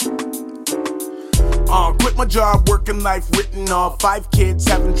my job, working life written off. 5 kids,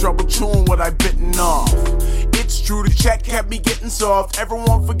 having trouble chewing what I've bitten off. It's true, the check kept me getting soft.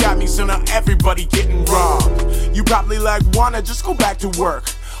 Everyone forgot me, so now everybody getting robbed. You probably like, wanna just go back to work,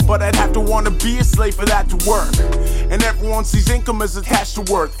 but I'd have to wanna be a slave for that to work. And everyone sees income as attached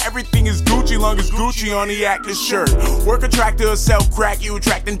to worth. Everything is Gucci, long as Gucci on the actor's shirt. Work attractor or sell crack, you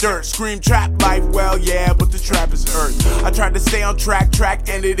attracting dirt. Scream trap life, well yeah, but the trap is earth. I tried to stay on track,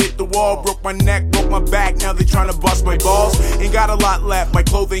 ended, hit the wall. Broke my neck, broke my back, now they trying to bust my balls. Ain't got a lot left, my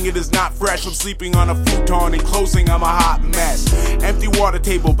clothing it is not fresh. I'm sleeping on a futon, in closing I'm a hot mess. Empty water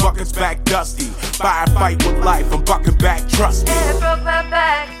table, buckets back dusty. Firefight with life, I'm bucking back, trust me. And I broke my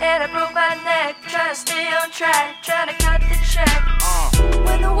back, and I broke my neck. Trying to stay on track, trying to cut the check.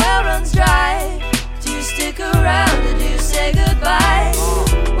 When the well runs dry, do you stick around or do you say goodbye?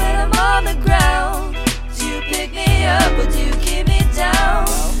 When I'm on the ground, do you pick me up or do you keep me down?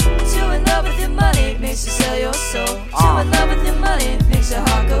 Too in love with your money makes you sell your soul. Too in love with your money makes your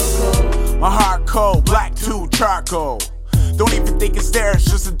heart go cold. My heart cold, black too, charcoal. Don't even think it's there, it's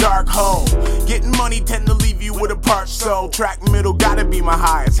just a dark hole. Getting money tend to leave you with a parched soul. Track middle gotta be my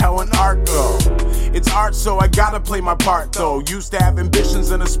high, it's how an art go. It's art, so I gotta play my part though. Used to have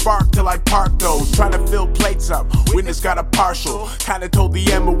ambitions and a spark till I parked those. Trying to fill plates up, witness got a partial. Kinda told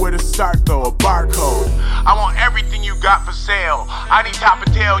the Emma where to start though, a barcode. I want everything you got for sale. I need top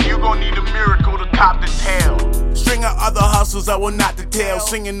and tail, you gon' need a miracle to top the tail. String of other hustles I will not detail.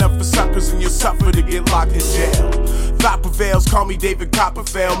 Singing up for suckers and you'll suffer to get locked in jail. Thought prevails, call me David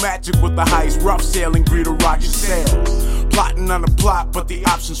Copperfield. Magic with the heist, rough sailing, greed to rock your sails. Plotting on the plot, but the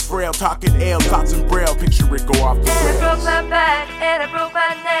options frail. Talking ale, thoughts and braille, picture it go off the rails. And I broke my back, and I broke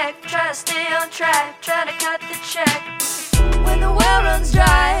my neck. Trying to stay on track, trying to cut the check. When the well runs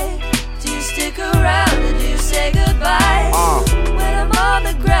dry, do you stick around or do you say goodbye? When I'm on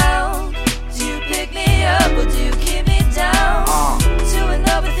the ground, do you pick me up or do you keep me down? Too in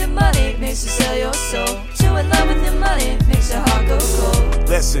love with your money makes you sell your soul. Too in love with your money makes your heart go cold.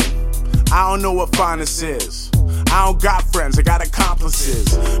 Listen, I don't know what finest is. I don't got friends, I got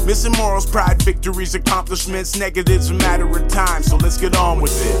accomplices. Missing morals, pride, victories, accomplishments. Negatives a matter of time, so let's get on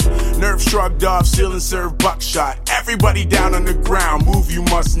with it. Nerve shrugged off, still and serve buckshot. Everybody down on the ground, move you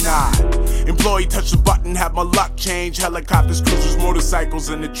must not. Employee touch the button, have my luck change. Helicopters, cruisers, motorcycles,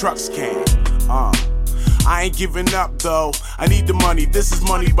 and the trucks came. I ain't giving up though, I need the money, this is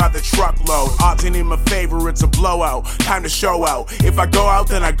money by the truckload. Odds ain't in my favor, it's a blowout, time to show out. If I go out,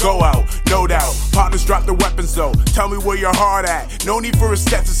 then I go out, no doubt. Partners drop their weapons though, tell me where your heart at. No need for a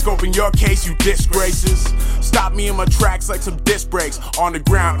stethoscope in your case, you disgraces. Stop me in my tracks like some disc brakes. On the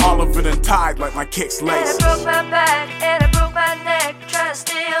ground, all of it untied like my kicks laces. And I broke my back, and I broke my neck. Trying to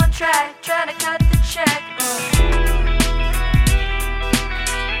stay on track, trying to cut the check.